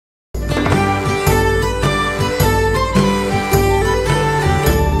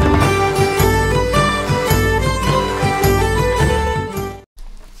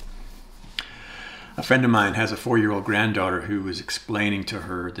friend of mine has a 4-year-old granddaughter who was explaining to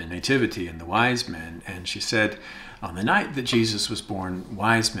her the nativity and the wise men, and she said, on the night that Jesus was born,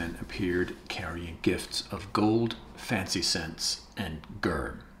 wise men appeared carrying gifts of gold, fancy scents, and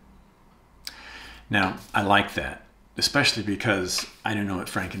myrrh. Now, I like that, especially because I don't know what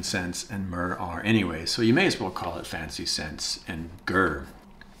frankincense and myrrh are anyway, so you may as well call it fancy scents and myrrh.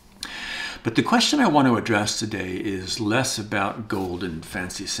 But the question I want to address today is less about gold and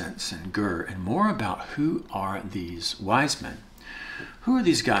fancy scents and myrrh, and more about who are these wise men? Who are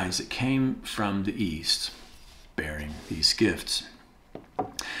these guys that came from the East bearing these gifts?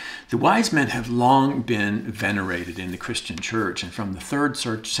 The wise men have long been venerated in the Christian church, and from the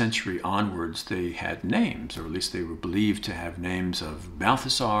 3rd century onwards they had names, or at least they were believed to have names of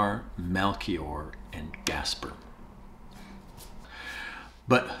Balthasar, Melchior, and Gaspar.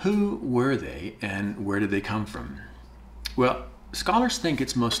 But who were they and where did they come from? Well, scholars think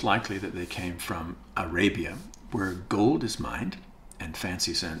it's most likely that they came from Arabia, where gold is mined and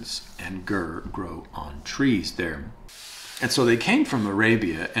fancy scents and myrrh grow on trees there. And so they came from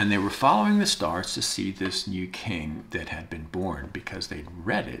Arabia and they were following the stars to see this new king that had been born because they'd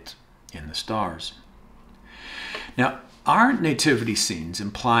read it in the stars. Now, our nativity scenes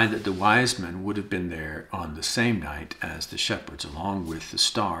imply that the wise men would have been there on the same night as the shepherds, along with the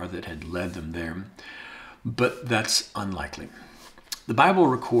star that had led them there, but that's unlikely. The Bible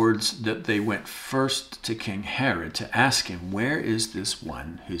records that they went first to King Herod to ask him, where is this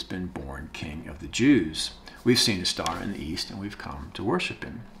one who's been born King of the Jews? We've seen a star in the east and we've come to worship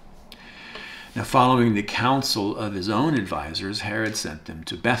him. Now, following the counsel of his own advisors, Herod sent them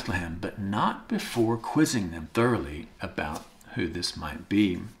to Bethlehem, but not before quizzing them thoroughly about who this might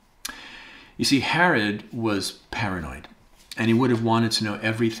be. You see, Herod was paranoid, and he would have wanted to know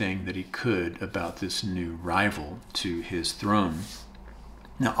everything that he could about this new rival to his throne.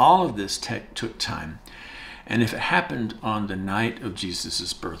 Now, all of this took time, and if it happened on the night of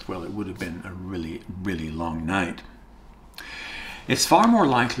Jesus' birth, well, it would have been a really, really long night. It's far more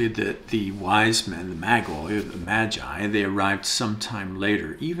likely that the wise men, the Magi, they arrived sometime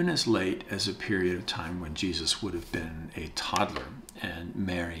later, even as late as a period of time when Jesus would have been a toddler and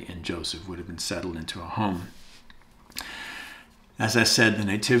Mary and Joseph would have been settled into a home. As I said, the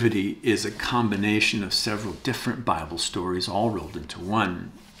Nativity is a combination of several different Bible stories all rolled into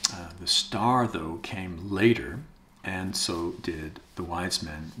one. The star, though, came later, and so did the wise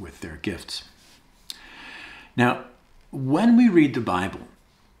men with their gifts. Now, when we read the Bible,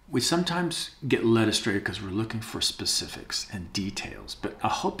 we sometimes get led astray because we're looking for specifics and details. But I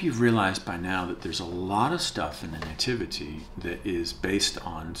hope you've realized by now that there's a lot of stuff in the Nativity that is based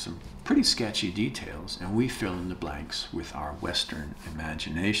on some pretty sketchy details, and we fill in the blanks with our Western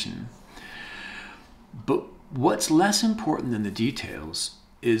imagination. But what's less important than the details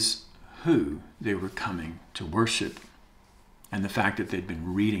is who they were coming to worship, and the fact that they'd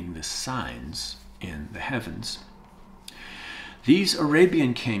been reading the signs in the heavens. These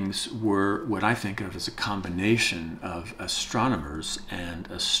Arabian kings were what I think of as a combination of astronomers and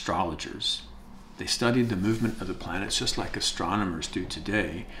astrologers. They studied the movement of the planets just like astronomers do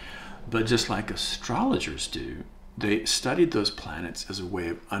today, but just like astrologers do, they studied those planets as a way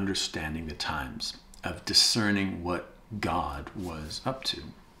of understanding the times, of discerning what God was up to.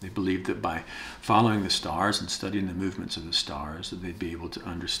 They believed that by following the stars and studying the movements of the stars, that they'd be able to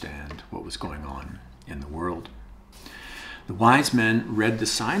understand what was going on in the world. The wise men read the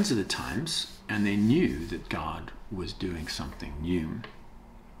signs of the times, and they knew that God was doing something new.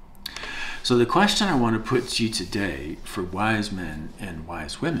 So the question I want to put to you today for wise men and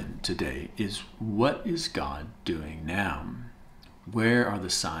wise women today is, what is God doing now? Where are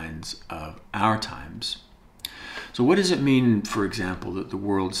the signs of our times? So what does it mean, for example, that the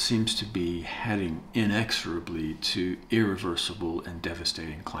world seems to be heading inexorably to irreversible and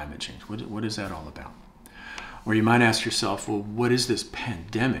devastating climate change? What is that all about? Or you might ask yourself, well, what is this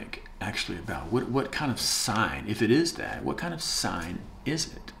pandemic actually about? What kind of sign, if it is that, what kind of sign is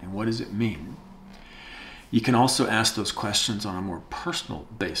it? And what does it mean? You can also ask those questions on a more personal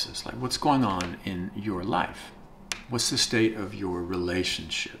basis, like what's going on in your life? What's the state of your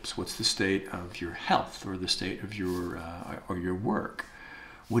relationships? What's the state of your health or the state of your work?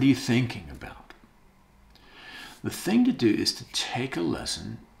 What are you thinking about? The thing to do is to take a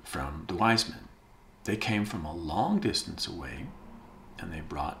lesson from the wise men. They came from a long distance away, and they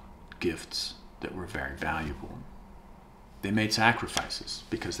brought gifts that were very valuable. They made sacrifices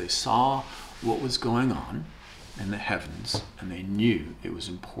because they saw what was going on in the heavens, and they knew it was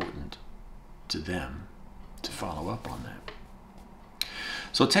important to them to follow up on that.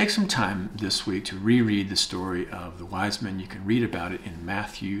 So take some time this week to reread the story of the wise men. You can read about it in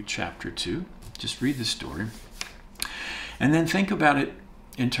Matthew chapter 2. Just read the story. And then think about it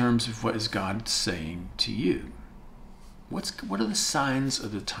in terms of what is God saying to you. What are the signs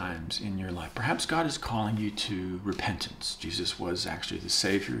of the times in your life? Perhaps God is calling you to repentance. Jesus was actually the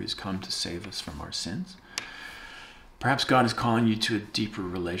Savior who's come to save us from our sins. Perhaps God is calling you to a deeper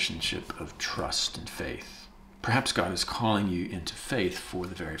relationship of trust and faith. Perhaps God is calling you into faith for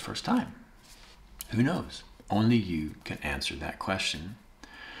the very first time. Who knows? Only you can answer that question.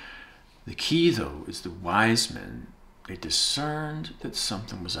 The key, though, is the wise men, they discerned that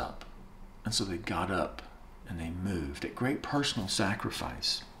something was up. And so they got up and they moved at great personal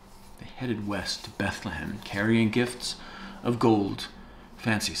sacrifice. They headed west to Bethlehem, carrying gifts of gold,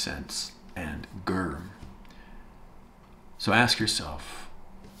 fancy scents, and myrrh. So ask yourself,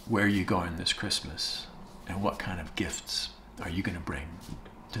 where are you going this Christmas? And what kind of gifts are you going to bring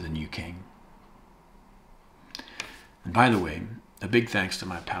to the new king? And by the way, a big thanks to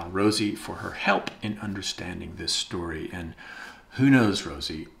my pal Rosie for her help in understanding this story. And who knows,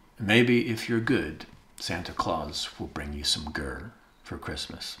 Rosie, maybe if you're good, Santa Claus will bring you some myrrh for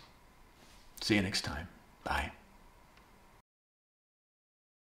Christmas. See you next time. Bye.